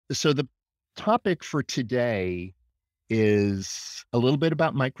So the topic for today is a little bit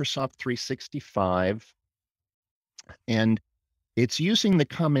about Microsoft 365, and it's using the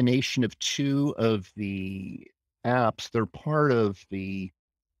combination of two of the apps. They're part of the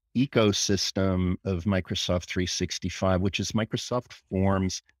ecosystem of Microsoft 365, which is Microsoft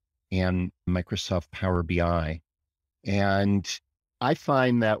Forms and Microsoft Power BI. And I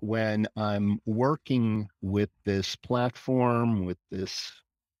find that when I'm working with this platform, with this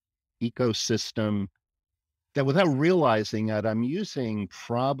ecosystem, that without realizing that I'm using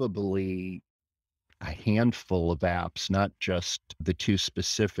probably a handful of apps, not just the two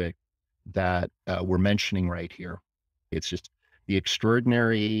specific that we're mentioning right here. It's just the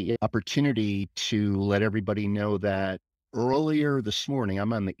extraordinary opportunity to let everybody know that earlier this morning,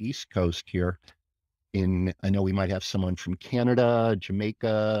 I'm on the East Coast here. I know we might have someone from Canada,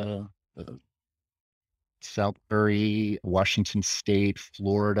 Jamaica, uh, Southbury, Washington State,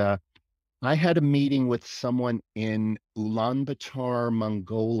 Florida. I had a meeting with someone in Ulaanbaatar,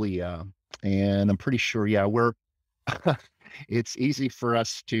 Mongolia, and I'm pretty sure, yeah, it's easy for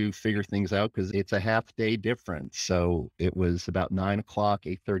us to figure things out because it's a half day difference. So it was about 9 o'clock,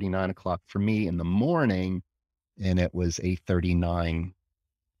 8:30, 9 o'clock for me in the morning, and it was 8:39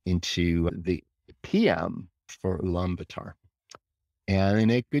 into the PM for Ulaanbaatar.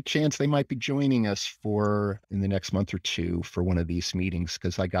 And a good chance they might be joining us for in the next month or two for one of these meetings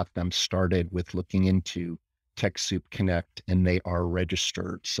because I got them started with looking into TechSoup Connect and they are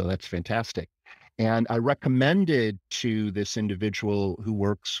registered. So that's fantastic. And I recommended to this individual who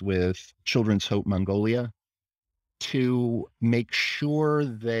works with Children's Hope Mongolia to make sure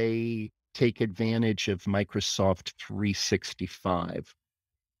they take advantage of Microsoft 365.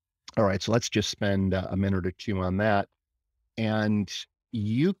 All right, so let's just spend a minute or two on that. And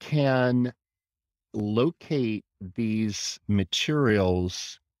you can locate these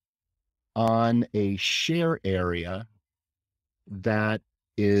materials on a share area that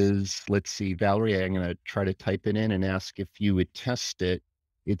is, let's see, Valerie, I'm going to try to type it in and ask if you would test it.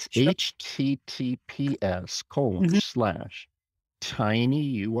 It's Sure. https Mhm.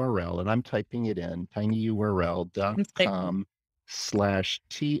 tinyurl, and I'm typing it in, Okay.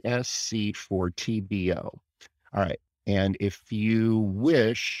 tinyurl.com/TSC4TBO. All right. And if you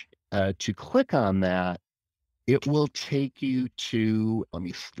wish to click on that, it will take you to, let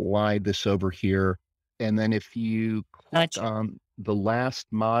me slide this over here. And then if you click Gotcha. on the last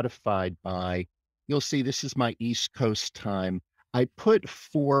modified by, you'll see this is my East Coast time. I put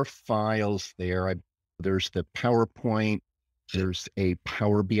four files there. There's the PowerPoint, there's a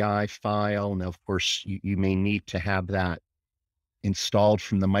Power BI file. Now, of course, you may need to have that installed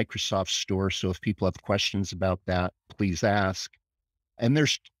from the Microsoft Store. So if people have questions about that, please ask. And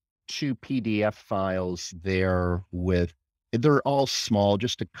there's two PDF files there they're all small,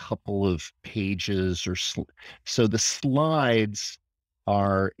 just a couple of pages so the slides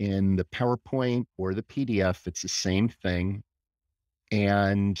are in the PowerPoint or the PDF. It's the same thing.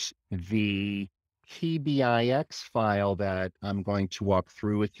 And the PBIX file that I'm going to walk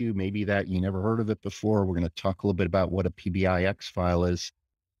through with you, maybe that you never heard of it before. We're going to talk a little bit about what a PBIX file is.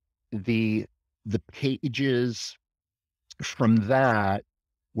 The the pages from that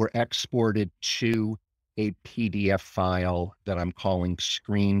were exported to a PDF file that I'm calling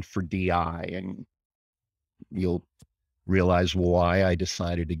Screen for DI. And you'll realize why I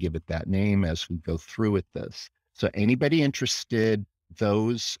decided to give it that name as we go through with this. So anybody interested,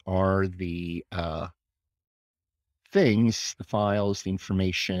 those are the things, the files, the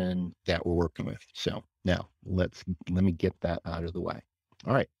information that we're working with. So now let me get that out of the way.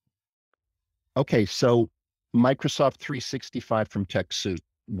 All right. Okay, so Microsoft 365 from TechSoup.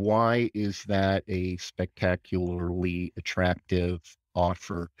 Why is that a spectacularly attractive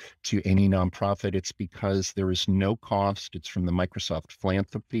offer to any nonprofit? It's because there is no cost. It's from the Microsoft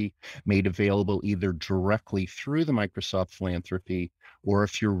Philanthropy, made available either directly through the Microsoft Philanthropy, or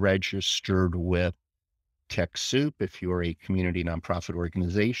if you're registered with TechSoup, if you're a community nonprofit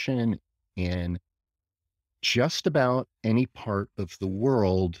organization in just about any part of the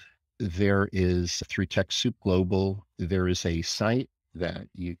world, there is through TechSoup Global, there is a site that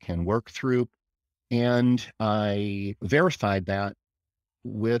you can work through. And I verified that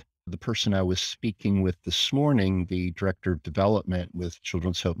with the person I was speaking with this morning, the director of development with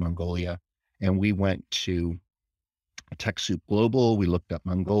Children's Hope Mongolia. And we went to TechSoup Global, we looked up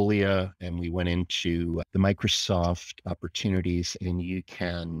Mongolia, and we went into the Microsoft opportunities, and you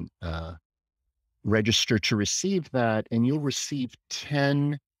can register to receive that, and you'll receive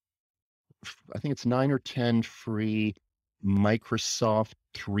 10, I think it's 9 or 10 free Microsoft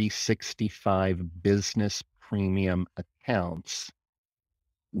 365 business premium accounts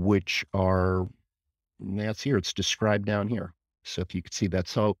which are, that's here, it's described down here. So if you could see that.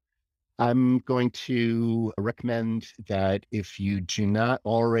 So I'm going to recommend that if you do not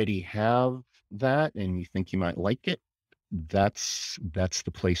already have that and you think you might like it, that's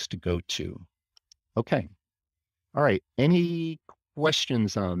the place to go to. Okay. All right. Any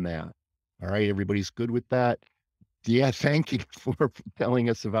questions on that? All right. Everybody's good with that? Yeah. Thank you for telling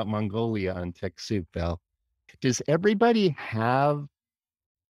us about Mongolia on TechSoup, Val. Does everybody have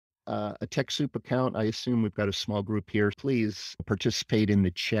a TechSoup account? I assume we've got a small group here. Please participate in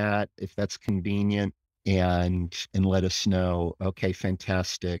the chat if that's convenient and let us know. Okay,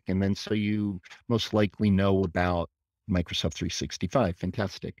 fantastic. And then so you most likely know about Microsoft 365.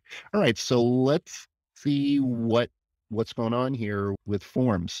 Fantastic. All right, so let's see what's going on here with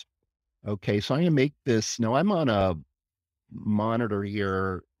forms. Okay, so I'm gonna make this. Now I'm on a monitor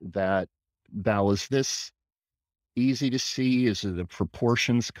here that Val, is this easy to see? Is the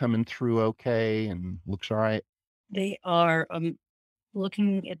proportions coming through okay and looks all right? They are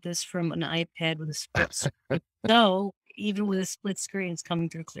looking at this from an iPad with a split screen. So even with a split screen, it's coming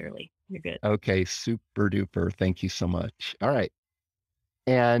through clearly. You're good. Okay, super duper. Thank you so much. All right.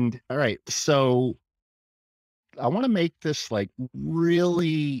 And all right, so I want to make this like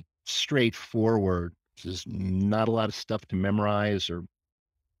really straightforward. There's not a lot of stuff to memorize or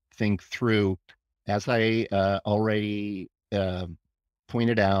think through. As I already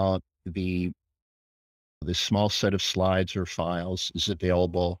pointed out, the small set of slides or files is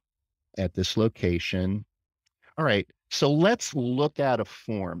available at this location. All right. So let's look at a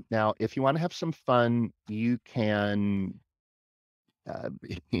form. Now, if you want to have some fun, you can, uh,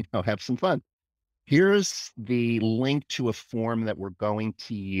 have some fun. Here's the link to a form that we're going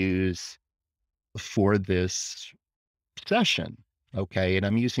to use for this session. Okay. And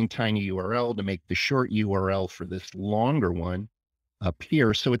I'm using tinyURL to make the short URL for this longer one up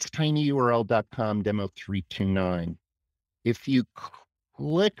here. So it's tinyurl.com demo 329. If you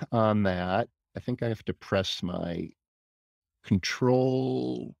click on that, I think I have to press my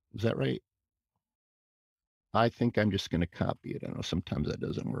control. Is that right? I think I'm just going to copy it. I know sometimes that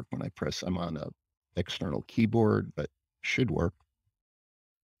doesn't work when I press. I'm on a external keyboard, but should work.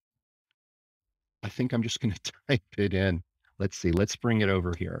 I think I'm just going to type it in. Let's see. Let's bring it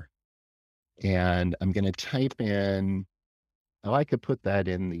over here. And I'm going to type in, oh, I could put that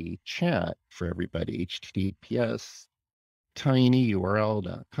in the chat for everybody. HTTPS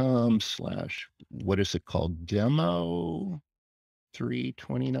tinyurl.com slash, what is it called? Demo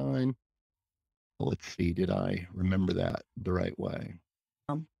 329. Let's see, did I remember that the right way?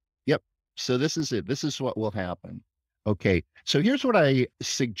 Um, Yep. So this is it. This is what will happen. Okay. So here's what I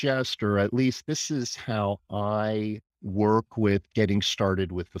suggest, or at least this is how I work with getting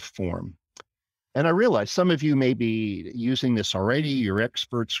started with the form. And I realize some of you may be using this already. You're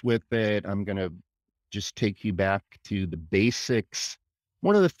experts with it. I'm going to just take you back to the basics.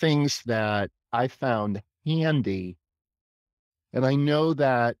 One of the things that I found handy, and I know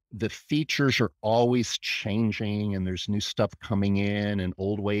that the features are always changing and there's new stuff coming in and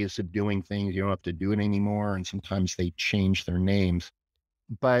old ways of doing things. You don't have to do it anymore. And sometimes they change their names.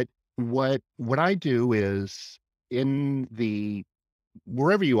 But what I do is in the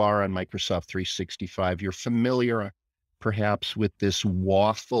wherever you are on Microsoft 365, you're familiar perhaps with this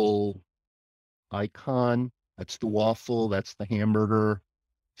waffle icon. That's the waffle, that's the hamburger.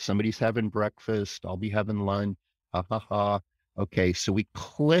 Somebody's having breakfast, I'll be having lunch. Ha ha ha. Okay, so we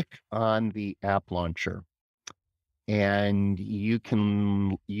click on the app launcher and you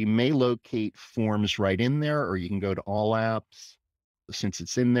may locate forms right in there, or you can go to all apps. Since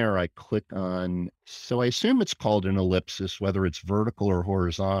it's in there, I click on, so I assume it's called an ellipsis, whether it's vertical or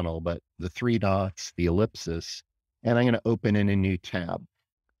horizontal, but the three dots, the ellipsis, and I'm going to open in a new tab.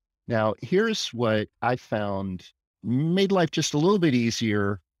 Now, here's what I found made life just a little bit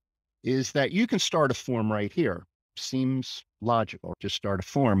easier is that you can start a form right here. Seems logical, just start a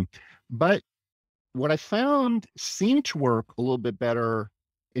form. But what I found seemed to work a little bit better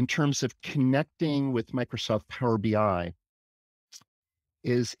in terms of connecting with Microsoft Power BI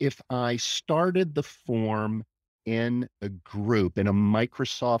is if I started the form in a group, in a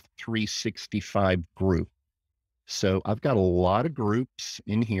Microsoft 365 group. So I've got a lot of groups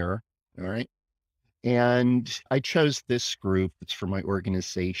in here. All right. And I chose this group. It's for my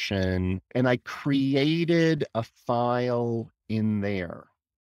organization. And I created a file in there.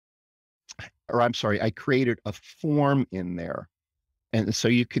 Or I'm sorry, I created a form in there. And so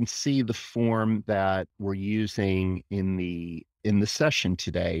you can see the form that we're using in the session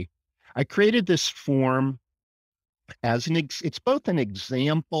today. I created this form as it's both an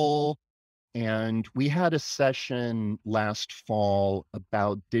example and we had a session last fall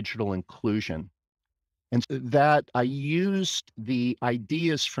about digital inclusion. And so that I used the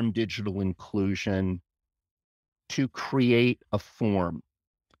ideas from digital inclusion to create a form.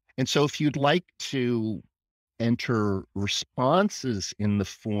 And so if you'd like to enter responses in the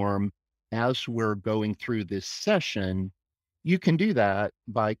form as we're going through this session, you can do that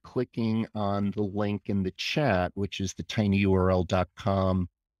by clicking on the link in the chat, which is the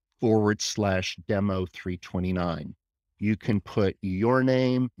tinyurl.com/demo 329. You can put your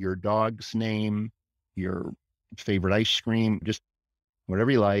name, your dog's name, your favorite ice cream, just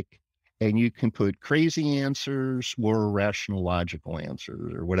whatever you like. And you can put crazy answers or rational logical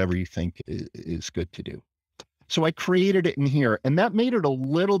answers or whatever you think is good to do. So I created it in here, and that made it a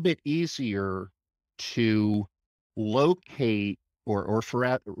little bit easier to locate or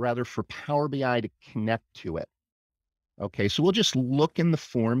for rather for Power BI to connect to it. Okay, so we'll just look in the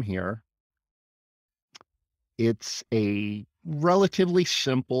form here. It's a relatively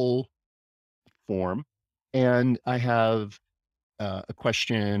simple form, and I have a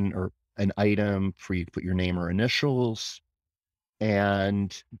question or an item for you to put your name or initials.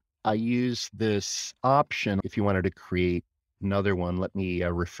 And I use this option if you wanted to create another one. Let me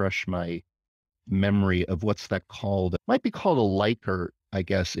refresh my memory of what's that called. It might be called a Likert, I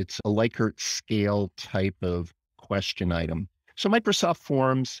guess. It's a Likert scale type of question item. So Microsoft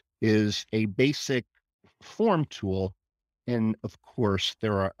Forms is a basic form tool. And of course,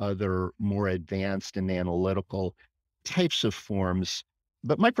 there are other more advanced and analytical types of forms.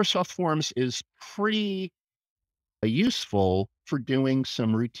 But Microsoft Forms is pretty useful for doing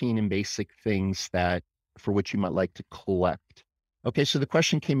some routine and basic things that for which you might like to collect. Okay, so the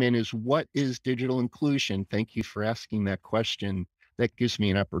question came in is what is digital inclusion? Thank you for asking that question. That gives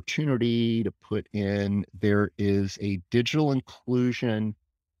me an opportunity to put in there is a digital inclusion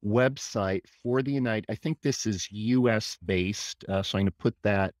website for the United. I think this is US based. So I'm going to put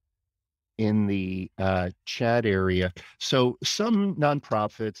that in the chat area. So some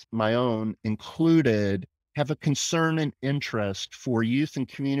nonprofits, my own included, have a concern and interest for youth and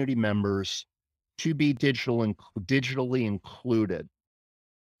community members to be digitally included.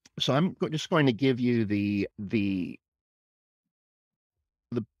 So I'm just going to give you the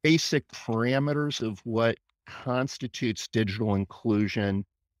basic parameters of what constitutes digital inclusion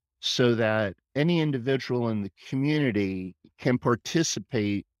so that any individual in the community can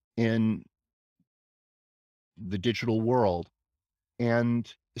participate in the digital world.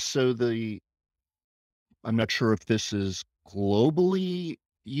 And so I'm not sure if this is globally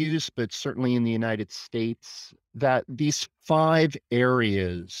used, but certainly in the United States, that these 5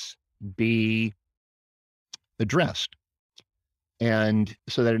 areas be addressed. And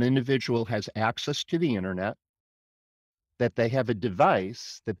so that an individual has access to the internet, that they have a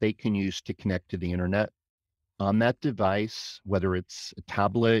device that they can use to connect to the internet. On that device, whether it's a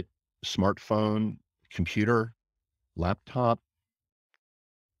tablet, smartphone, computer, laptop,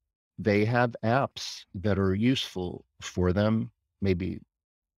 they have apps that are useful for them, maybe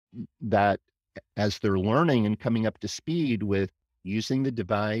that as they're learning and coming up to speed with using the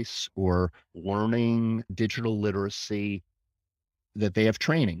device or learning digital literacy, that they have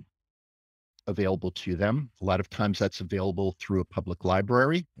training available to them. A lot of times that's available through a public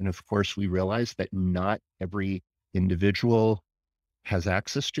library. And of course, we realize that not every individual has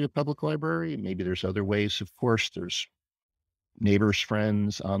access to a public library. Maybe there's other ways, of course, there's neighbors,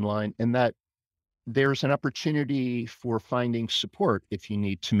 friends, online, and that there's an opportunity for finding support if you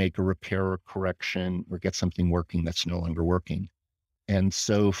need to make a repair or correction or get something working that's no longer working. And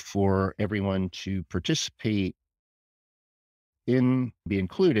so for everyone to participate in, be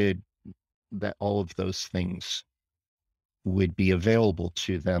included, that all of those things would be available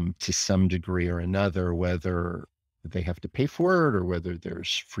to them to some degree or another, whether they have to pay for it or whether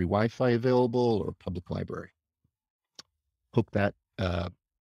there's free Wi-Fi available or public library. Hope that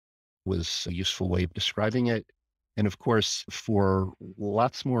was a useful way of describing it. And of course, for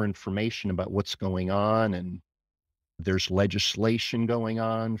lots more information about what's going on, and there's legislation going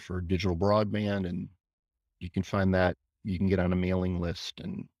on for digital broadband, and you can find that, you can get on a mailing list.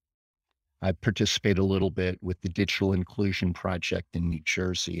 And I participated a little bit with the Digital Inclusion Project in New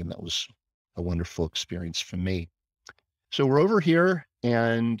Jersey, and that was a wonderful experience for me. So we're over here,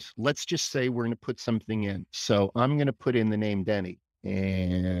 and let's just say we're going to put something in. So I'm going to put in the name Denny.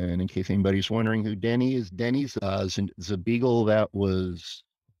 And in case anybody's wondering who Denny is, Denny's a beagle that was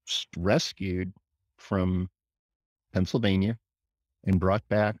rescued from Pennsylvania and brought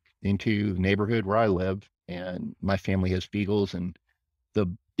back into the neighborhood where I live. And my family has beagles, and the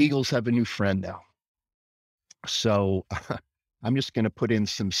beagles have a new friend now. So I'm just going to put in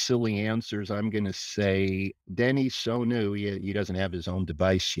some silly answers. I'm going to say, Denny's so new. He doesn't have his own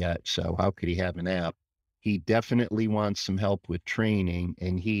device yet. So how could he have an app? He definitely wants some help with training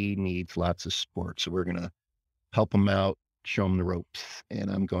and he needs lots of support. So we're going to help him out, show him the ropes, and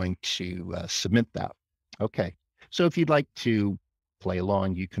I'm going to submit that. Okay. So if you'd like to play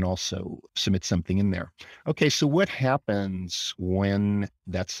along, you can also submit something in there. Okay. So what happens when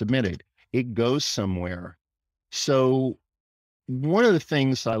that's submitted? It goes somewhere. So one of the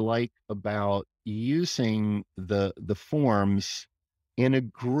things I like about using the forms in a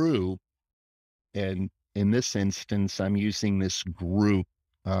group, and in this instance, I'm using this group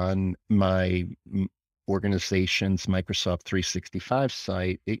on my organization's Microsoft 365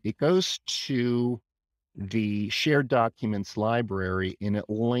 site. It goes to the shared documents library and it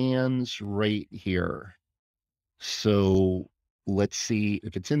lands right here. So let's see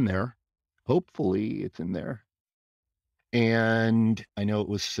if it's in there. Hopefully it's in there. And I know it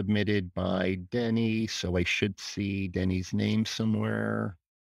was submitted by Denny, so I should see Denny's name somewhere.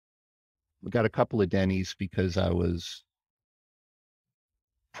 We got a couple of Denny's because I was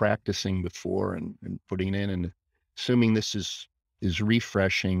practicing before and putting in and assuming this is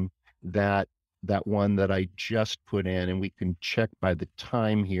refreshing that that one that I just put in, and we can check by the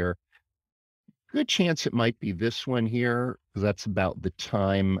time here. Good chance it might be this one here, because that's about the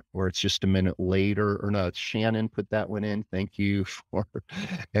time, or it's just a minute later. Or no, it's Shannon put that one in. Thank you for,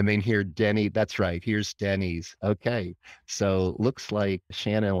 and then here, Denny. That's right. Here's Denny's. Okay. So looks like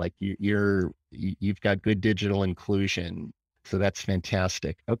Shannon, like you've got good digital inclusion. So that's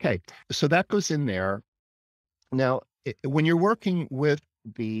fantastic. Okay. So that goes in there. Now, when you're working with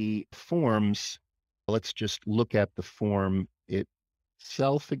the forms, let's just look at the form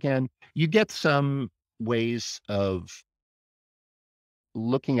itself again. You get some ways of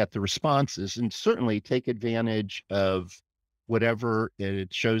looking at the responses and certainly take advantage of whatever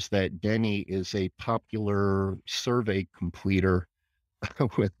it shows that Denny is a popular survey completer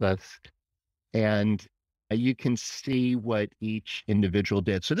with us. And you can see what each individual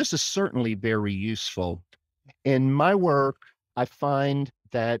did. So this is certainly very useful. In my work, I find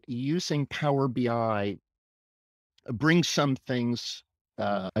that using Power BI brings some things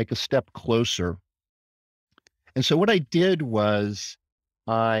like a step closer. And so what I did was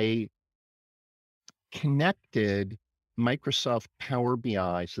I connected Microsoft Power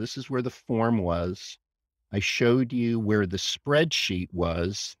BI. So this is where the form was. I showed you where the spreadsheet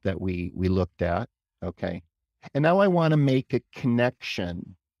was that we looked at. Okay. And now I want to make a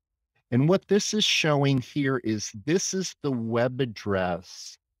connection. And what this is showing here is this is the web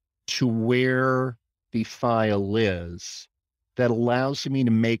address to where the file is that allows me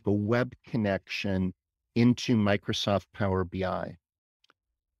to make a web connection into Microsoft Power BI.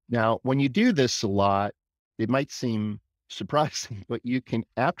 Now, when you do this a lot, it might seem surprising, but you can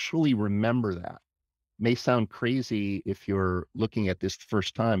actually remember that. May sound crazy if you're looking at this the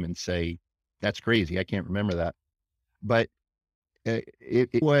first time and say, that's crazy. I can't remember that. But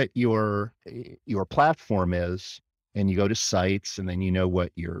what your platform is, and you go to sites, and then you know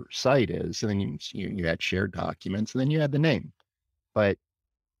what your site is, and then you add shared documents, and then you add the name. But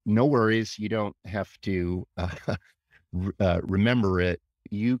no worries, you don't have to remember it.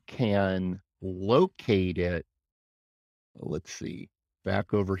 You can locate it. Let's see,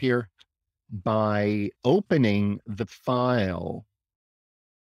 back over here by opening the file.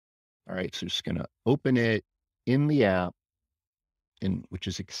 All right, so just going to open it in the app, which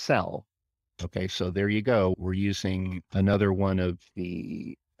is Excel. Okay, so there you go. We're using another one of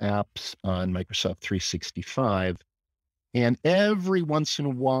the apps on Microsoft 365. And every once in a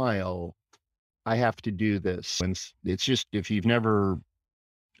while, I have to do this. And it's just, if you've never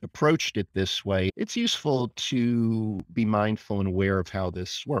approached it this way, it's useful to be mindful and aware of how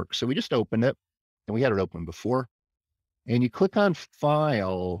this works. So we just opened it, and we had it open before. And you click on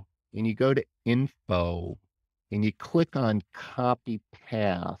File, and you go to Info, and you click on Copy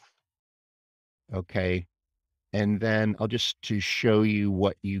Path. Okay. And then I'll just to show you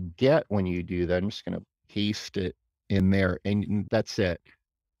what you get when you do that, I'm just going to paste it in there, and that's it.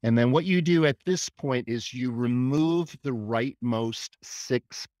 And then what you do at this point is you remove the rightmost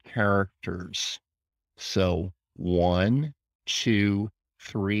 6 characters. So 1, 2,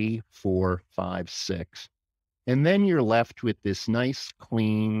 3, 4, 5, 6. And then you're left with this nice,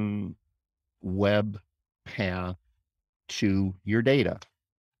 clean web path to your data.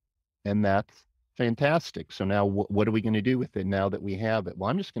 And that's fantastic. So now what are we going to do with it now that we have it? Well,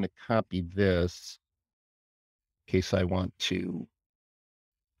 I'm just going to copy this in case I want to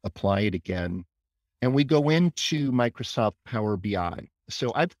apply it again. And we go into Microsoft Power BI.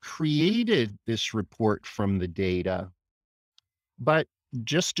 So I've created this report from the data, But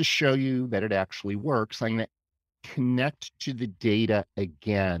just to show you that it actually works, I'm going to connect to the data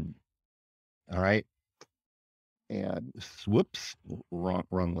again. All right. And whoops,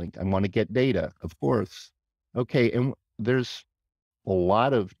 wrong link. I want to get data, of course. Okay. And there's a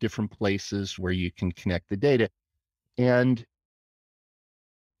lot of different places where you can connect the data. And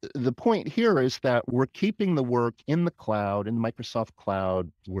the point here is that we're keeping the work in the cloud, in Microsoft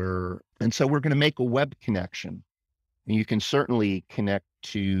Cloud, and so we're going to make a web connection. And you can certainly connect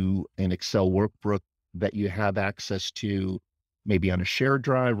to an Excel workbook that you have access to, maybe on a shared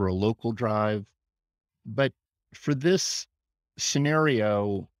drive or a local drive. But for this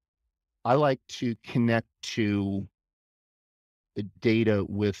scenario, I like to connect to the data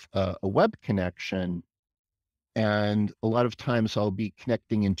with a web connection. And a lot of times I'll be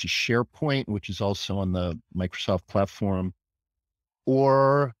connecting into SharePoint, which is also on the Microsoft platform,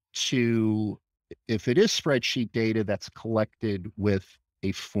 or to, if it is spreadsheet data that's collected with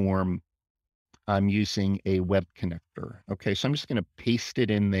a form, I'm using a web connector. Okay, so I'm just going to paste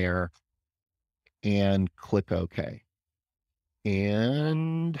it in there and click OK.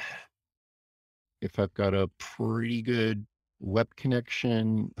 And if I've got a pretty good web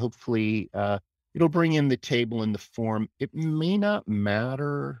connection, hopefully it'll bring in the table in the form. It may not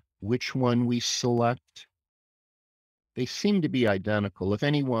matter which one we select. They seem to be identical. If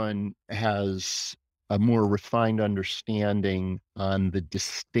anyone has a more refined understanding on the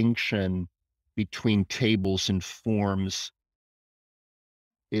distinction between tables and forms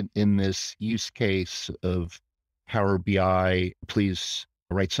in this use case of Power BI, please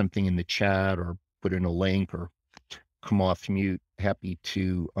write something in the chat or put in a link or come off mute. Happy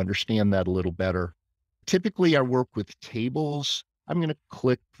to understand that a little better. Typically, I work with tables. I'm going to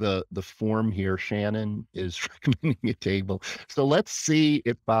click the form here. Shannon is recommending a table. So let's see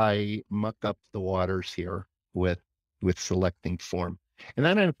if I muck up the waters here with selecting form. And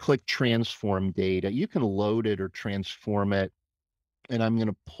then I'm going to click transform data. You can load it or transform it. And I'm going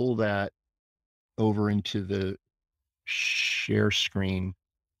to pull that over into the share screen.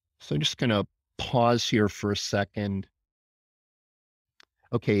 So I'm just going to pause here for a second.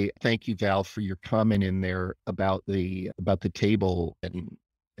 Okay, thank you, Val, for your comment in there about the table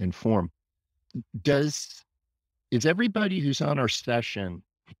and form. Does is everybody who's on our session,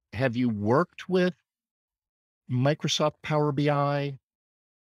 have you worked with Microsoft Power BI,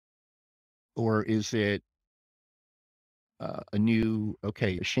 or is it a new?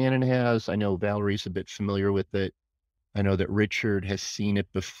 Okay, Shannon has. I know Valerie's a bit familiar with it. I know that Richard has seen it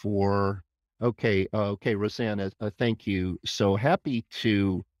before. Okay, okay, Rosanna, thank you. So happy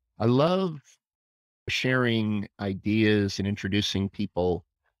to. I love sharing ideas and introducing people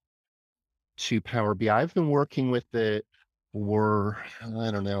to Power BI. I've been working with it for, I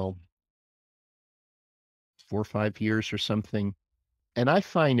don't know, 4 or 5 years or something. And I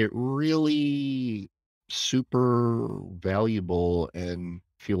find it really super valuable and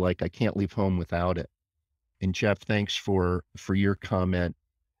feel like I can't leave home without it. And Jeff, thanks for your comment.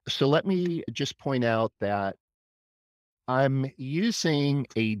 So let me just point out that I'm using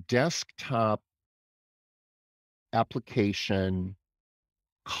a desktop application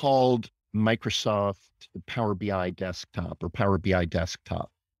called Microsoft Power BI Desktop or Power BI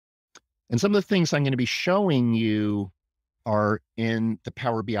Desktop. And some of the things I'm going to be showing you are in the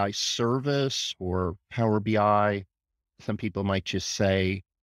Power BI service or Power BI. Some people might just say,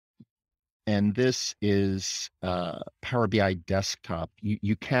 and this is Power BI Desktop.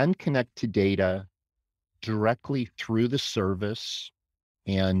 You can connect to data directly through the service,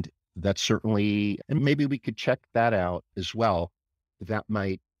 and that's certainly, and maybe we could check that out as well. That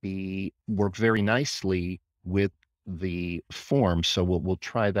might be work very nicely with the form. So we'll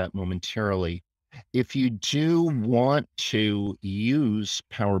try that momentarily. If you do want to use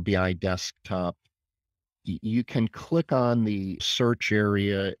Power BI Desktop, you can click on the search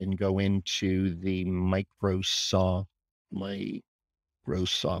area and go into the Microsoft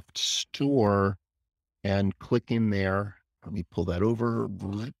Store and click in there. Let me pull that over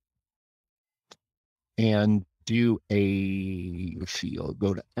and do let's see, I'll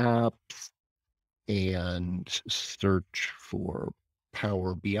go to apps and search for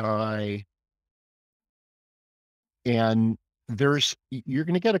Power BI. And you're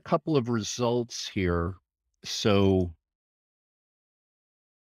going to get a couple of results here. So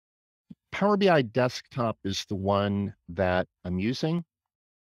Power BI Desktop is the one that I'm using.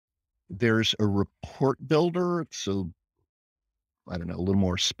 There's a report builder. So I don't know, a little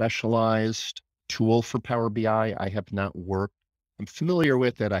more specialized tool for Power BI. I have not worked. I'm familiar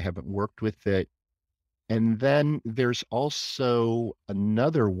with it. I haven't worked with it. And then there's also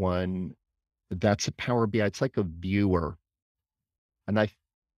another one that's a Power BI. It's like a viewer. And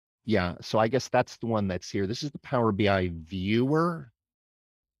yeah, so I guess that's the one that's here. This is the Power BI viewer.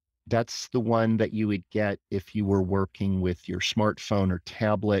 That's the one that you would get if you were working with your smartphone or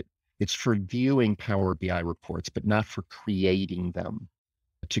tablet. It's for viewing Power BI reports, but not for creating them.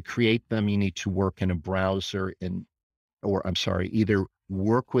 To create them, you need to work in a browser or I'm sorry, either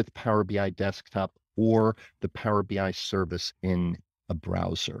work with Power BI Desktop or the Power BI service in a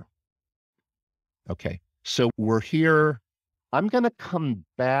browser. Okay, so we're here. I'm going to come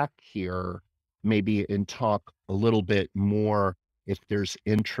back here maybe and talk a little bit more if there's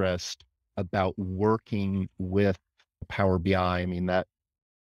interest about working with Power BI. I mean, that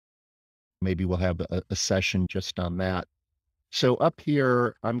maybe we'll have a session just on that. So up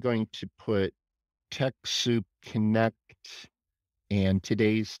here, I'm going to put TechSoup Connect, and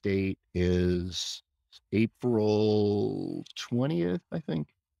today's date is April 20th, I think.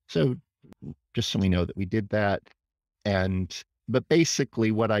 So just so we know that we did that. But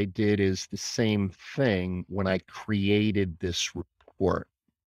basically what I did is the same thing when I created this report.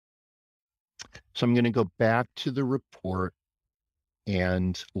 So I'm going to go back to the report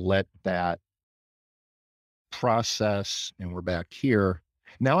and let that process, and we're back here.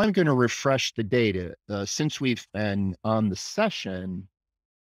 Now I'm going to refresh the data. Since we've been on the session,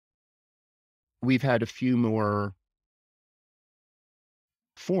 we've had a few more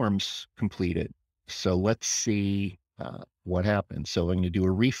forms completed. So let's see what happens. So I'm going to do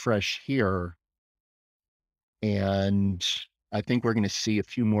a refresh here, and I think we're going to see a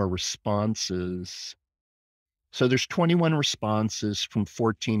few more responses. So there's 21 responses from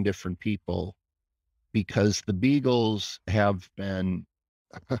 14 different people because the Beagles have been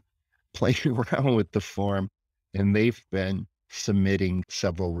playing around with the form and they've been submitting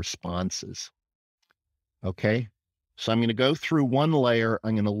several responses. Okay. So I'm going to go through one layer.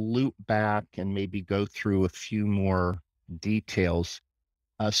 I'm going to loop back and maybe go through a few more details.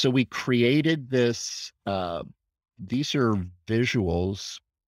 So we created this. These are visuals.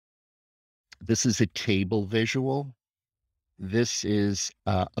 This is a table visual. This is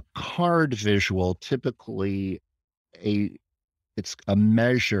a card visual. Typically, it's a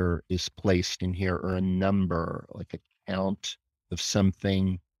measure is placed in here or a number, like a count of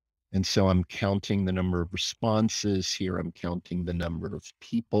something. And so I'm counting the number of responses here. I'm counting the number of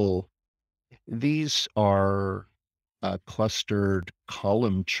people. These are clustered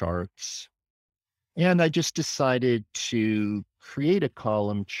column charts. And I just decided to create a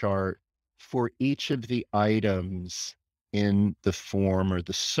column chart for each of the items in the form or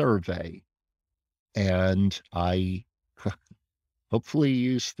the survey. And I hopefully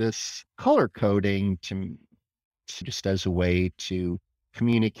use this color coding to just as a way to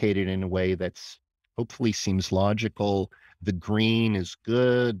communicate it in a way that's hopefully seems logical. The green is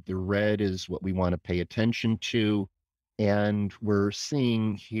good. The red is what we want to pay attention to. And we're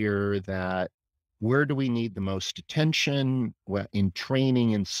seeing here that where do we need the most attention? Well, in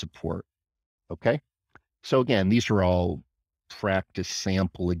training and support. Okay. So again, these are all practice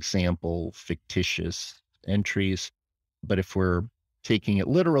sample example fictitious entries. But if we're taking it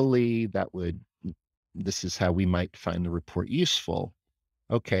literally, this is how we might find the report useful.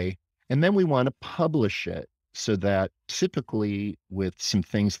 Okay. And then we want to publish it so that typically with some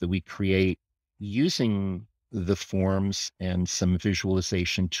things that we create using the forms and some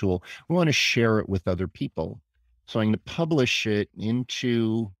visualization tool, we want to share it with other people. So I'm going to publish it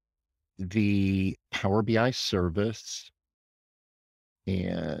into the Power BI service.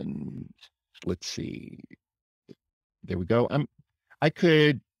 And let's see, there we go. I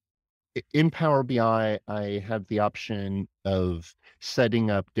could in Power BI, I have the option of setting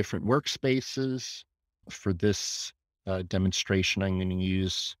up different workspaces. For this demonstration, I'm going to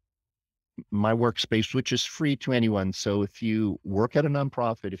use my workspace, which is free to anyone. So if you work at a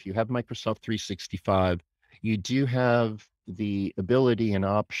nonprofit, if you have Microsoft 365, you do have the ability and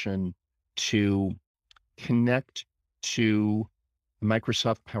option to connect to a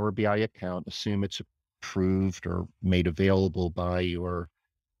Microsoft Power BI account, assume it's approved or made available by your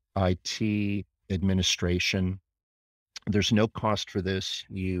IT administration. There's no cost for this.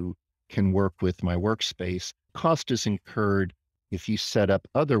 You can work with my workspace. Cost is incurred if you set up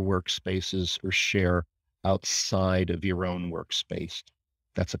other workspaces or share outside of your own workspace.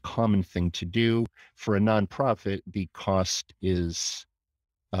 That's a common thing to do. For a nonprofit, the cost is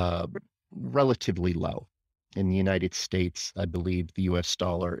relatively low. In the United States, I believe the US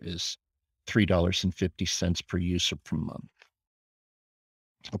dollar is $3.50 per user per month.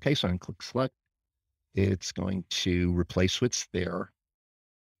 Okay, so I'm going to click select. It's going to replace what's there.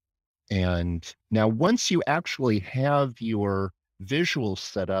 And now once you actually have your visual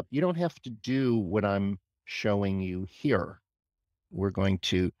set up, you don't have to do what I'm showing you here. we're going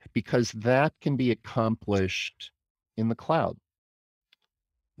to, because that can be accomplished in the cloud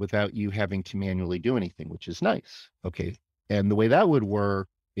without you having to manually do anything, which is nice. Okay. And the way that would work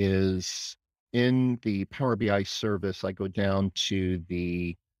is in the Power BI service, I go down to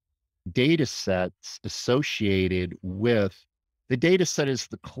the data sets associated with the data set is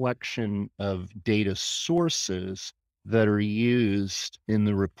the collection of data sources that are used in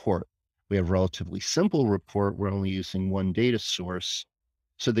the report. We have a relatively simple report. We're only using one data source.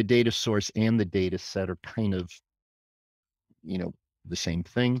 So the data source and the data set are kind of, you know, the same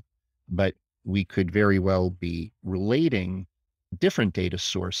thing, but we could very well be relating different data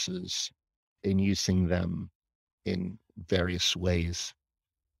sources and using them in various ways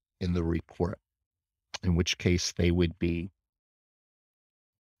in the report, in which case they would be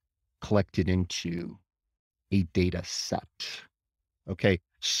collected into a data set. Okay,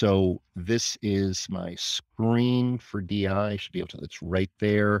 so this is my screen for DI. I should be able to, it's right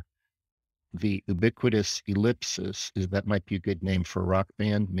there. The ubiquitous ellipsis is that might be a good name for a rock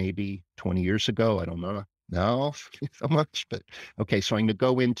band, maybe 20 years ago. I don't know. No, so much, but okay. So I'm going to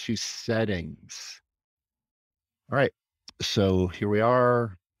go into settings. All right. So here we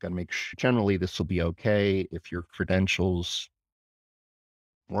are. Got to make sure generally this will be okay. If your credentials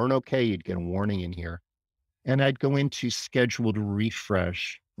weren't okay, you'd get a warning in here. And I'd go into scheduled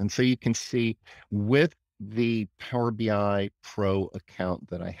refresh. And so you can see with the Power BI Pro account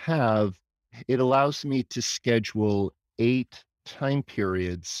that I have, it allows me to schedule 8 time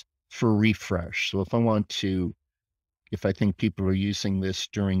periods for refresh. So if I want to, if I think people are using this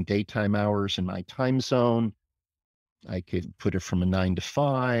during daytime hours in my time zone, I could put it from a 9 to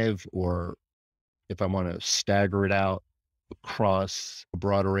 5, or if I want to stagger it out across a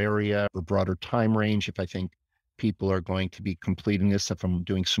broader area or broader time range, if I think people are going to be completing this, if I'm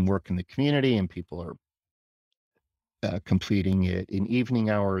doing some work in the community and people are completing it in evening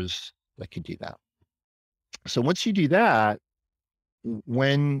hours, I could do that. So once you do that,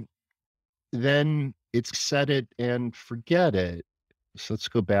 when then it's set it and forget it. So let's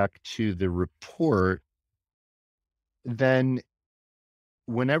go back to the report. Then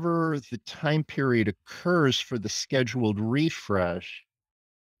whenever the time period occurs for the scheduled refresh,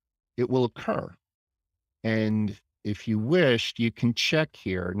 it will occur. And if you wished, you can check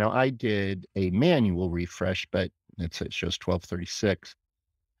here. Now, I did a manual refresh, but it shows 12:36.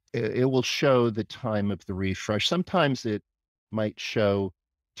 It will show the time of the refresh. Sometimes it might show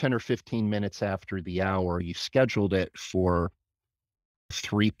 10 or 15 minutes after the hour. You scheduled it for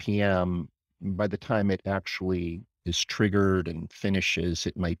 3 p.m. By the time it actually is triggered and finishes,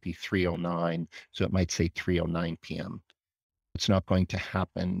 it might be 3:09. So it might say 3:09 p.m. It's not going to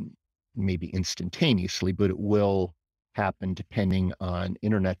happen maybe instantaneously, but it will happen depending on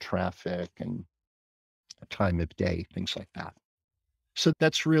internet traffic and time of day, things like that. So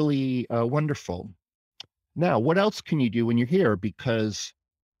that's really wonderful. Now, what else can you do when you're here? Because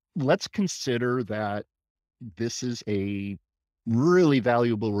let's consider that this is a really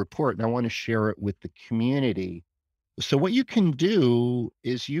valuable report and I want to share it with the community. So what you can do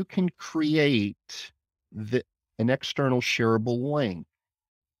is you can create an external shareable link.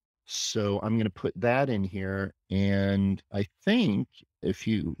 So I'm going to put that in here. And I think if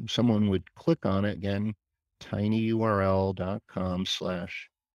someone would click on it again,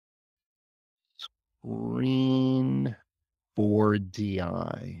 tinyurl.com/screen for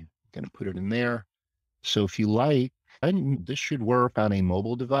DI. Going to put it in there. So if you like, and this should work on a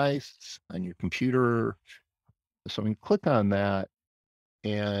mobile device, on your computer. So I can click on that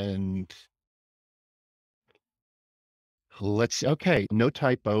and let's see. Okay, no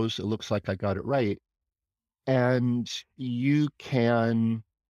typos. It looks like I got it right. And you can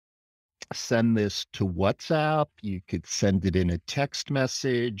send this to WhatsApp. You could send it in a text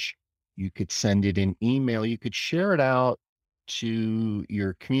message. You could send it in email. You could share it out to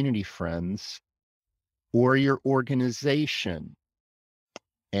your community friends or your organization,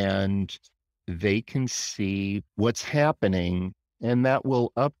 and they can see what's happening, and that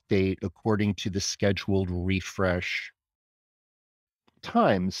will update according to the scheduled refresh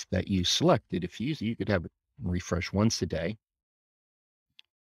times that you selected. If you could have it refresh once a day.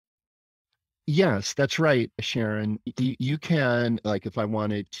 Yes, that's right, Sharon. You can, like, if I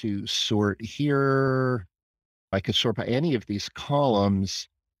wanted to sort here, I could sort by any of these columns.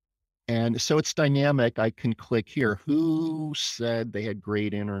 And so it's dynamic. I can click here. Who said they had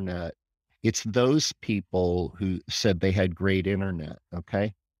great internet? It's those people who said they had great internet.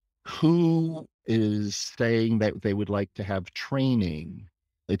 Okay. Who is saying that they would like to have training?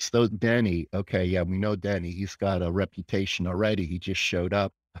 It's those Denny. Okay. Yeah, we know Denny. He's got a reputation already. He just showed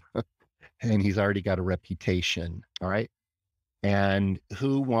up and he's already got a reputation. All right. and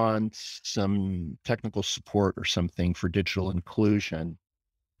who wants some technical support or something for digital inclusion.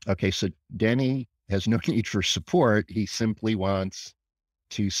 Okay, so Denny has no need for support. He simply wants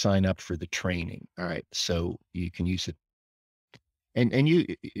to sign up for the training. All right, so you can use it. And you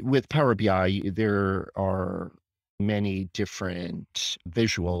with Power BI, there are many different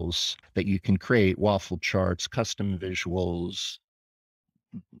visuals that you can create, waffle charts, custom visuals,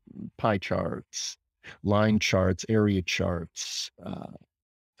 pie charts, line charts, area charts,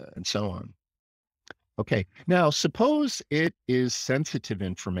 and so on. Okay. Now, suppose it is sensitive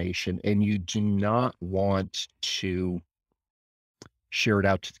information and you do not want to share it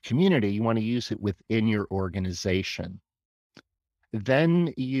out to the community. You want to use it within your organization.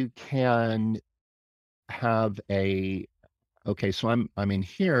 Then you can have a, okay, so I'm in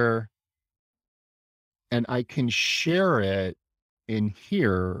here and I can share it in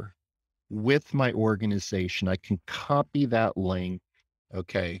here with my organization. I can copy that link.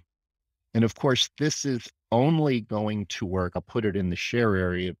 Okay. And of course, this is only going to work. I'll put it in the share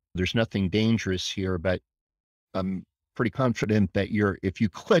area. There's nothing dangerous here, but I'm pretty confident that if you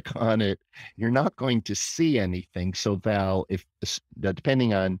click on it, you're not going to see anything. So Val, if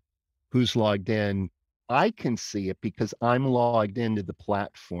depending on who's logged in, I can see it because I'm logged into the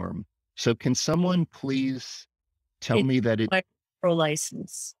platform. So can someone please tell It's me that it, like pro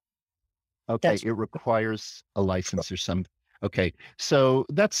license. okay, That's it requires a license or some, okay. So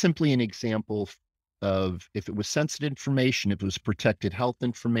that's simply an example of if it was sensitive information, if it was protected health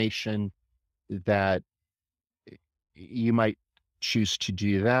information, that you might choose to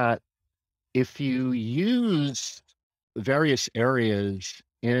do that. If you use various areas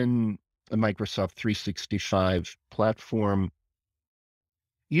in a Microsoft 365 platform,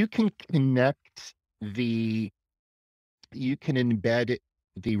 you can connect the, you can embed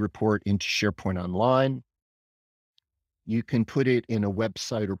the report into SharePoint Online. You can put it in a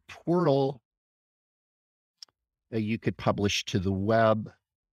website or portal that you could publish to the web,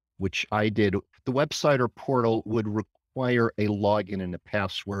 which I did. The website or portal would require a login and a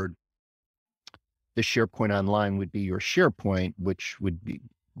password. The SharePoint Online would be your SharePoint, which would be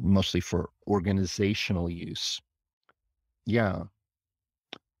mostly for organizational use. Yeah.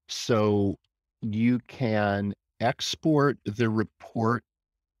 So you can export the report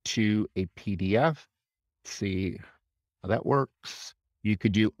to a PDF. See how that works. You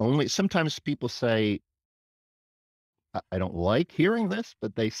could do only, sometimes people say, I don't like hearing this,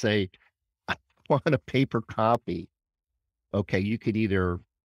 but they say, I want a paper copy. Okay, you could either,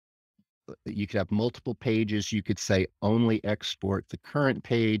 you could have multiple pages. You could say only export the current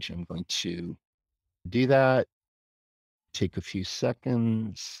page. I'm going to do that. Take a few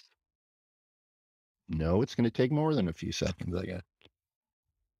seconds. No, it's going to take more than a few seconds, I guess.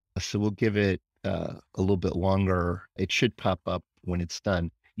 So we'll give it a little bit longer. It should pop up when it's done.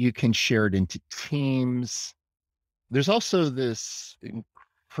 You can share it into teams. There's also this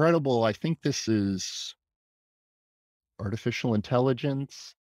incredible, I think this is artificial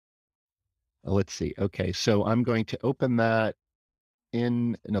intelligence. Let's see. Okay, so I'm going to open that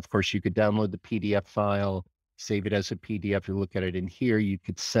in, and of course you could download the PDF file, save it as a PDF. You look at it in here. You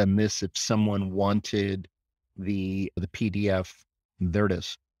could send this if someone wanted the PDF. There it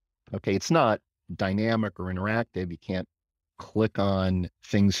is. Okay, it's not dynamic or interactive. You can't click on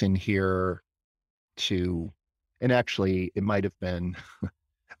things in here to, and actually it might have been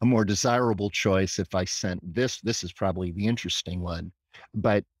a more desirable choice if I sent this. This is probably the interesting one.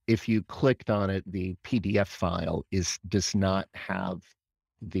 But if you clicked on it, the PDF file does not have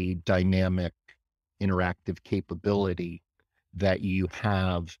the dynamic interactive capability that you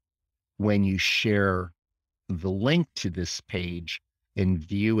have when you share the link to this page and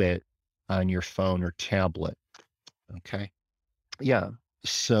view it on your phone or tablet. Okay. Yeah.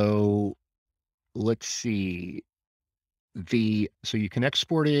 So let's see. So you can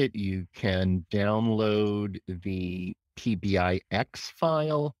export it, you can download the PBIX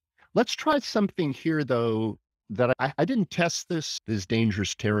file. Let's try something here though that I didn't test this. This is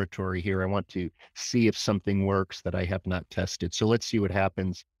dangerous territory here. I want to see if something works that I have not tested. So let's see what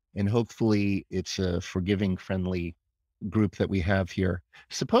happens. And hopefully it's a forgiving, friendly group that we have here.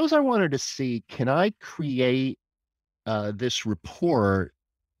 Suppose I wanted to see, can I create this report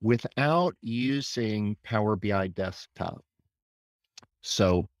without using Power BI Desktop?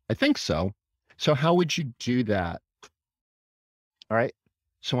 So I think so. So how would you do that? All right.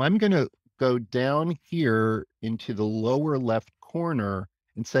 So I'm going to go down here into the lower left corner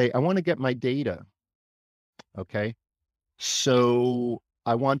and say, I want to get my data. Okay. So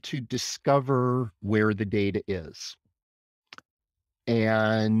I want to discover where the data is.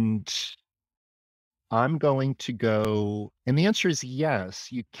 And I'm going to go, and the answer is yes,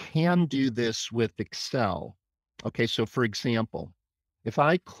 you can do this with Excel. Okay, so for example, if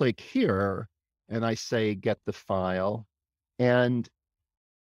I click here and I say get the file, and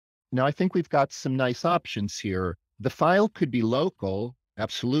now I think we've got some nice options here. The file could be local,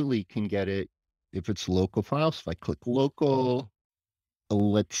 absolutely can get it if it's local files. If I click local,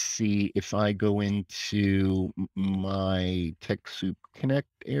 let's see if I go into my TechSoup Connect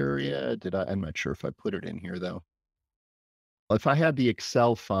area. I'm not sure if I put it in here though. If I had the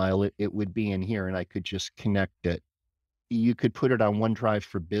Excel file, it would be in here and I could just connect it. You could put it on OneDrive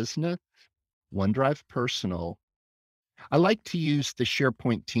for Business, OneDrive Personal. I like to use the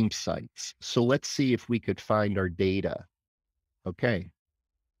SharePoint team sites. So let's see if we could find our data. Okay.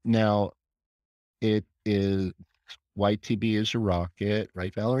 Now it is YTB is a rocket,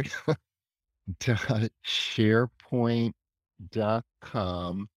 right, Valerie?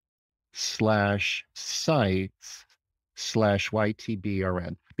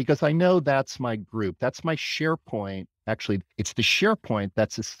 SharePoint.com/sites/YTBRN, because I know that's my group. That's my SharePoint. Actually, it's the SharePoint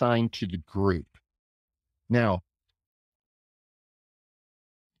that's assigned to the group. Now,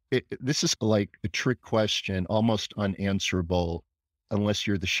 this is like a trick question, almost unanswerable unless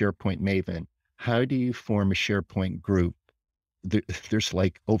you're the SharePoint maven. How do you form a SharePoint group? There's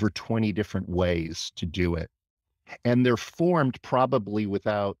like over 20 different ways to do it. And they're formed probably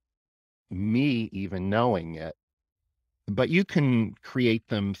without me even knowing it. But you can create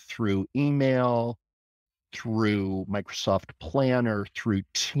them through email, through Microsoft Planner, through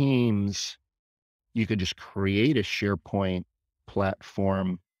Teams. You could just create a SharePoint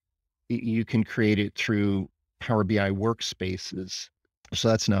platform. You can create it through Power BI workspaces. So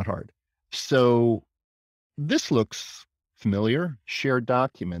that's not hard. So this looks familiar. Shared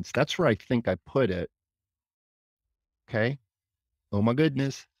documents. That's where I think I put it. Okay. Oh my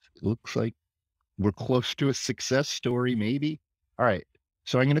goodness. It looks like we're close to a success story, maybe. All right.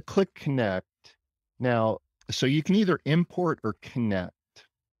 So I'm going to click connect. Now, so you can either import or connect.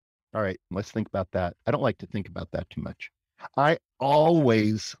 All right. Let's think about that. I don't like to think about that too much. I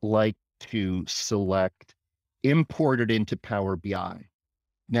always like to select import it into Power BI.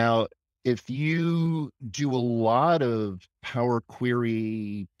 Now, if you do a lot of Power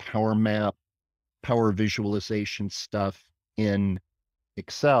Query, Power Map, Power Visualization stuff in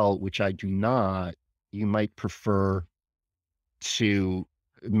Excel, which I do not, you might prefer to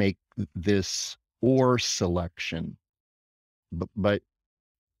make this or selection. But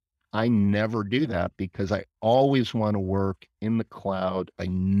I never do that because I always want to work in the cloud. I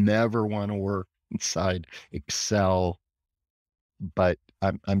never want to work inside Excel. But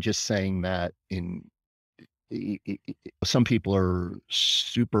I'm just saying that in some people are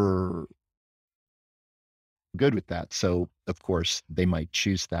super good with that. So of course they might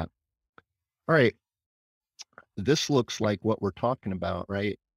choose that. All right. This looks like what we're talking about,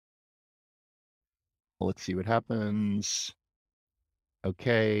 right? Well, let's see what happens.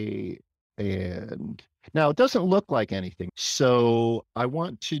 Okay. And now it doesn't look like anything. So I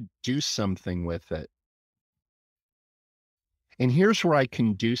want to do something with it. And here's where I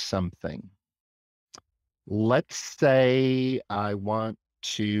can do something. Let's say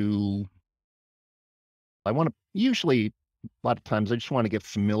usually a lot of times I just want to get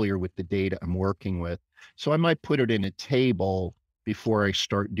familiar with the data I'm working with. So I might put it in a table before I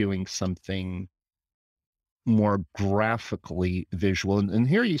start doing something more graphically visual. And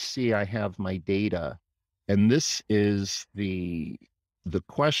here you see I have my data. And this is the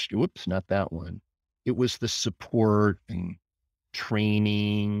question. Whoops, not that one. It was the support and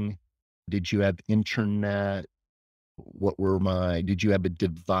training. Did you have internet? Did you have a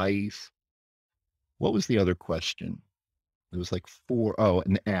device? What was the other question? It was like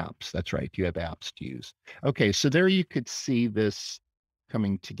and apps. That's right. You have apps to use. Okay, so there you could see this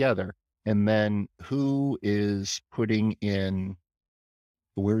coming together. And then who is putting in,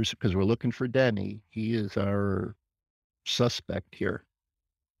 because we're looking for Denny. He is our suspect here.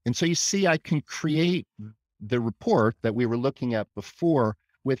 And so you see, I can create the report that we were looking at before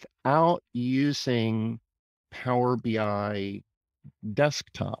without using Power BI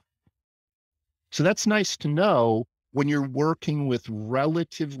desktop. So that's nice to know when you're working with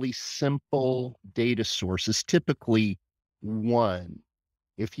relatively simple data sources, typically one.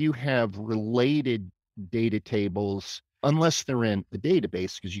 If you have related data tables, unless they're in the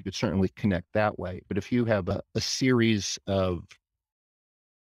database, because you could certainly connect that way. But if you have a series of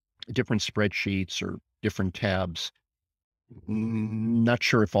different spreadsheets or different tabs, not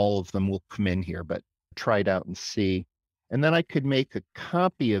sure if all of them will come in here, but try it out and see. And then I could make a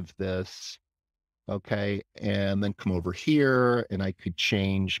copy of this. Okay. And then come over here and I could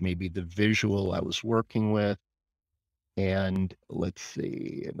change maybe the visual I was working with. And let's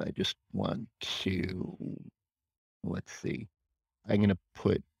see. And I just want to, let's see. I'm going to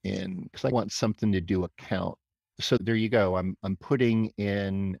put in because I want something to do a count. So there you go. I'm putting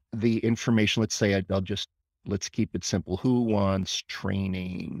in the information. Let's say I'll just let's keep it simple. Who wants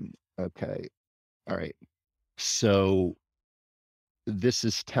training? Okay. All right. So this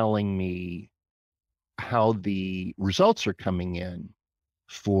is telling me how the results are coming in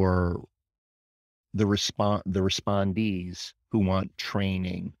for the respondees who want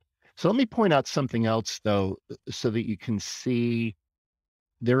training. So let me point out something else though, so that you can see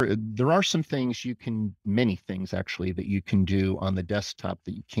there are some things you can many things actually that you can do on the desktop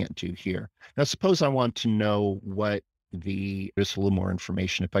that you can't do here. Now suppose I want to know what the just a little more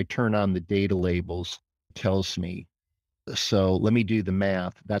information. If I turn on the data labels, it tells me. So let me do the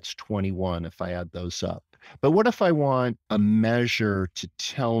math. That's 21 if I add those up. But what if I want a measure to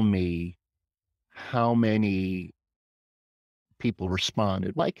tell me how many people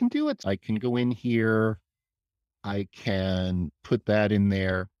responded? Well, I can do it. I can go in here, I can put that in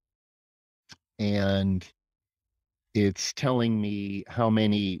there, and it's telling me how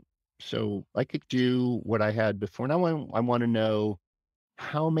many. So I could do what I had before. Now I want to know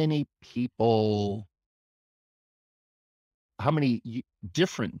how many people, how many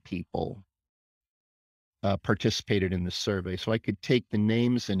different people participated in the survey. So I could take the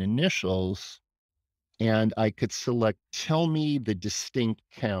names and initials and I could select tell me the distinct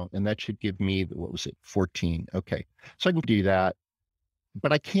count, and that should give me, what was it, 14. Okay. So I can do that,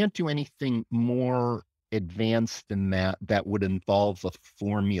 but I can't do anything more advanced than that that would involve a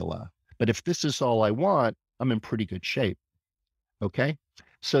formula. But if this is all I want, I'm in pretty good shape. Okay.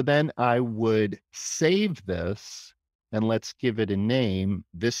 So then I would save this and let's give it a name.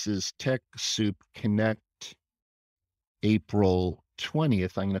 This is TechSoup Connect April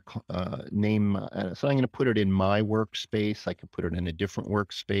 20th. I'm going to name, so I'm going to put it in my workspace. I could put it in a different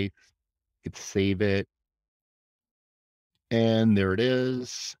workspace. I could save it. And there it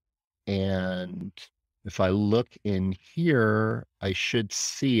is. And if I look in here, I should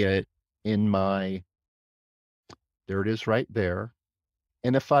see it in my, there it is right there.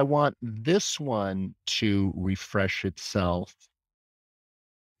 And if I want this one to refresh itself,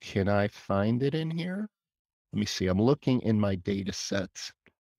 can I find it in here? Let me see. I'm looking in my data sets.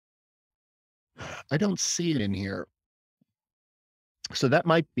 I don't see it in here. So that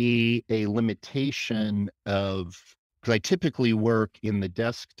might be a limitation of, because I typically work in the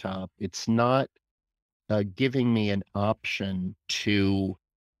desktop. It's not giving me an option to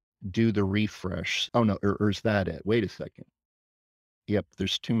do the refresh. Oh no, or is that it? Wait a second. Yep,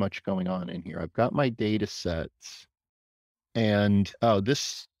 there's too much going on in here. I've got my data sets and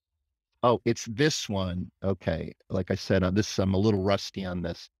it's this one. Okay. Like I said, I'm a little rusty on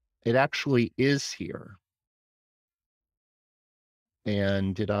this. It actually is here.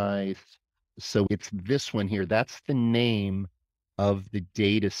 And so it's this one here. That's the name of the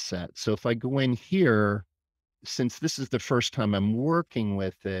data set. So if I go in here, since this is the first time I'm working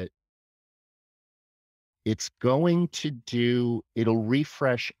with it, it'll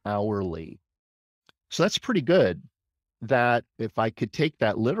refresh hourly. So that's pretty good. That if I could take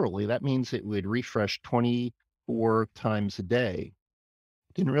that literally, that means it would refresh 24 times a day.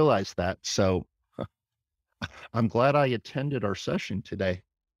 Didn't realize that. So I'm glad I attended our session today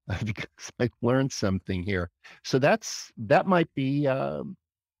because I learned something here. So that might be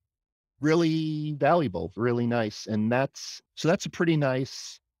really valuable, really nice, and that's a pretty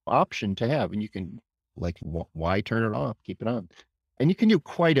nice option to have. And you can like why turn it off? Keep it on, and you can do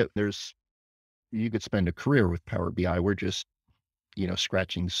quite a. There's you could spend a career with Power BI. We're just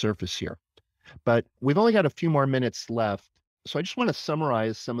scratching the surface here. But we've only got a few more minutes left. So I just want to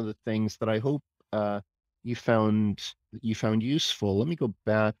summarize some of the things that I hope uh, you found useful. Let me go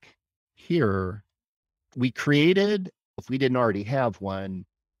back here. We created, if we didn't already have one,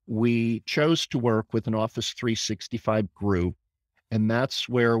 we chose to work with an Office 365 group. And that's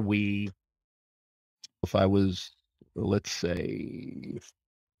where if I was, let's say, if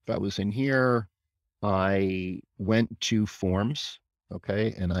I was in here, I went to Forms,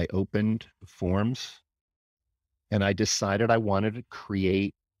 okay, and I opened Forms and I decided I wanted to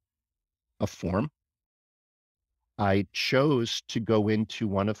create a form. I chose to go into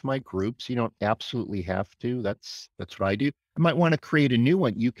one of my groups. You don't absolutely have to. That's what I do. I might want to create a new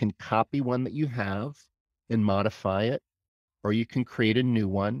one. You can copy one that you have and modify it, or you can create a new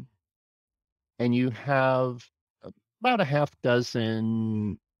one. And you have about a half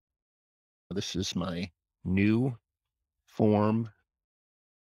dozen. This is my new form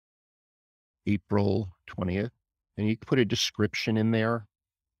April 20th, and you can put a description in there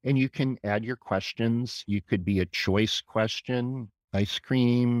and you can add your questions. You could be a choice question, ice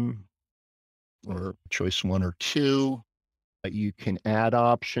cream, or choice one or two. You can add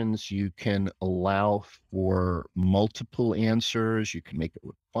options. You can allow for multiple answers. You can make it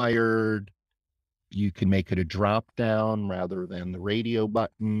required. You can make it a drop down rather than the radio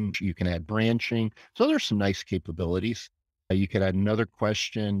button. You can add branching. So there's some nice capabilities. You could add another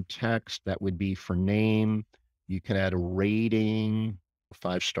question, text that would be for name. You can add a rating, a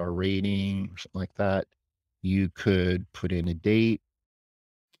 5-star rating or something like that. You could put in a date.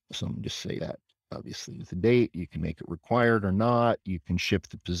 So I'm just say that obviously with the date. You can make it required or not. You can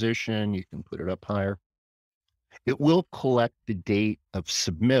shift the position. You can put it up higher. It will collect the date of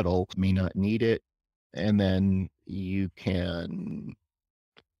submittal, may not need it. And then you can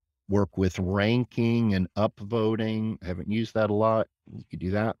work with ranking and upvoting. I haven't used that a lot. You could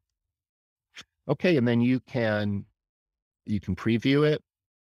do that. Okay, and then you can preview it.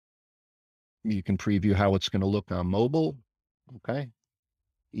 You can preview how it's going to look on mobile. Okay.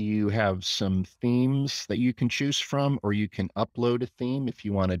 You have some themes that you can choose from, or you can upload a theme if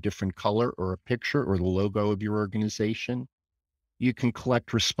you want a different color or a picture or the logo of your organization. You can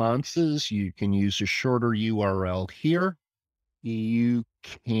collect responses. You can use a shorter URL here. You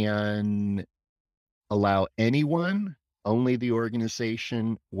can allow anyone, only the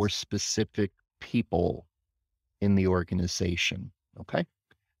organization, or specific people in the organization. Okay.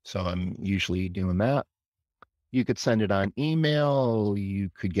 So I'm usually doing that. You could send it on email.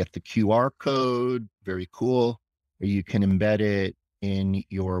 You could get the QR code. Very cool. Or you can embed it in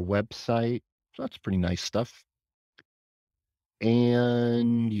your website. So that's pretty nice stuff.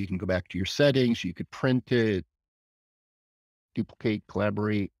 And you can go back to your settings. You could print it, duplicate,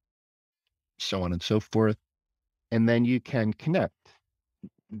 collaborate, so on and so forth. And then you can connect.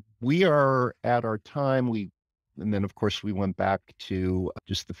 We are at our time. And then of course we went back to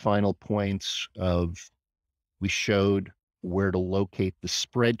just the final points of we showed where to locate the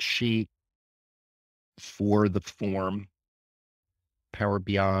spreadsheet for the form, Power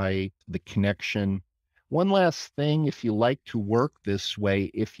BI, the connection. One last thing, if you like to work this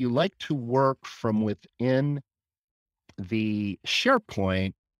way, if you like to work from within the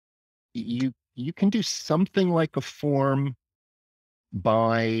SharePoint, you can do something like a form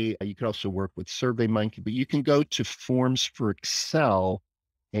by, you could also work with SurveyMonkey, but you can go to Forms for Excel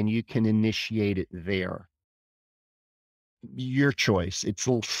and you can initiate it there. Your choice. It's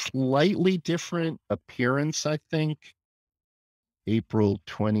a slightly different appearance, I think. April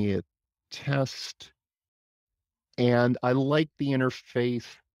 20th test. And I like the interface.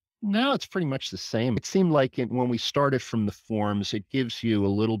 No, it's pretty much the same. It seemed like when we started from the forms, it gives you a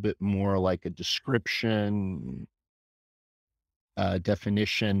little bit more like a description,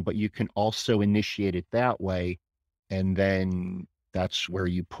 definition, but you can also initiate it that way. And then that's where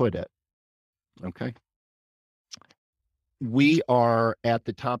you put it. Okay. We are at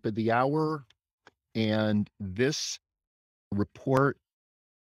the top of the hour, and this report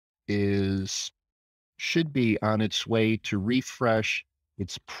should be on its way to refresh.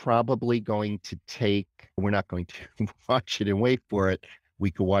 It's probably going to take, we're not going to watch it and wait for it.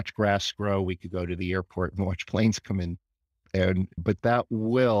 We could watch grass grow. We could go to the airport and watch planes come in. But that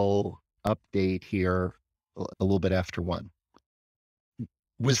will update here a little bit after 1.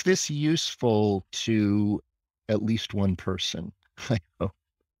 Was this useful to at least one person? I hope.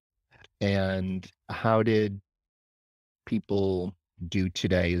 And how did people do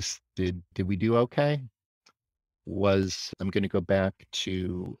today? Did we do okay? I'm going to go back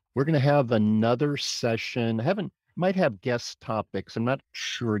to, we're going to have another session. Might have guest topics. I'm not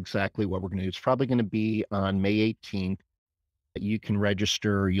sure exactly what we're going to do. It's probably going to be on May 18th. You can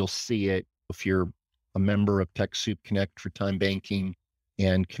register. You'll see it if you're a member of TechSoup Connect for time banking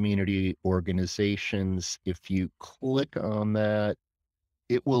and community organizations. If you click on that,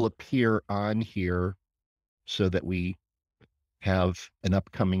 it will appear on here so that we have an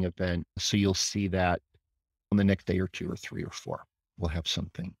upcoming event. So you'll see that on the next day or 2 or 3 or 4. We'll have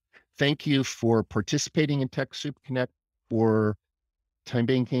something. Thank you for participating in TechSoup Connect for time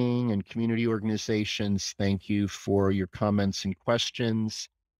banking and community organizations. Thank you for your comments and questions.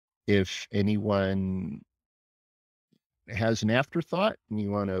 If anyone has an afterthought and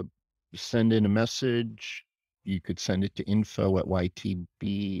you want to send in a message, you could send it to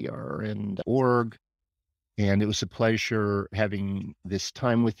info@ytbrn.org. And it was a pleasure having this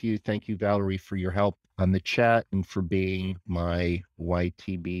time with you. Thank you, Valerie, for your help on the chat and for being my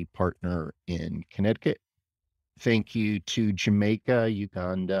YTB partner in Connecticut. Thank you to Jamaica,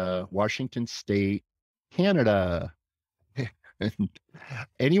 Uganda, Washington State, Canada, And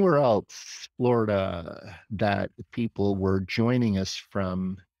anywhere else, Florida, that people were joining us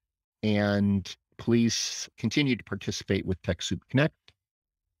from. And please continue to participate with TechSoup Connect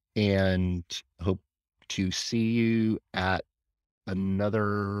and hope to see you at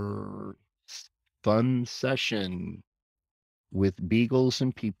another fun session with beagles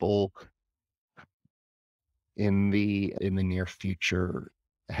and people in the near future.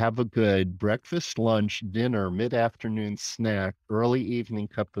 Have a good breakfast, lunch, dinner, mid-afternoon snack, early evening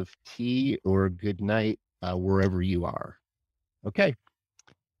cup of tea, or good night wherever you are. Okay.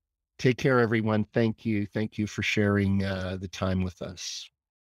 Take care, everyone. Thank you. Thank you for sharing the time with us.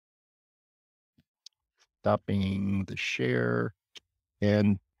 Stopping the share.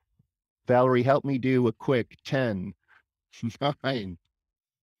 And Valerie, help me do a quick 10, 9,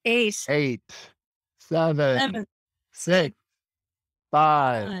 Ace, 8, 7, 7, 6, 6,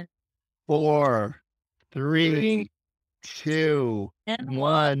 5, 5, 4, 3, 3, 2, and 1.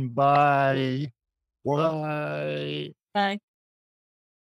 1. Bye. Bye. Bye.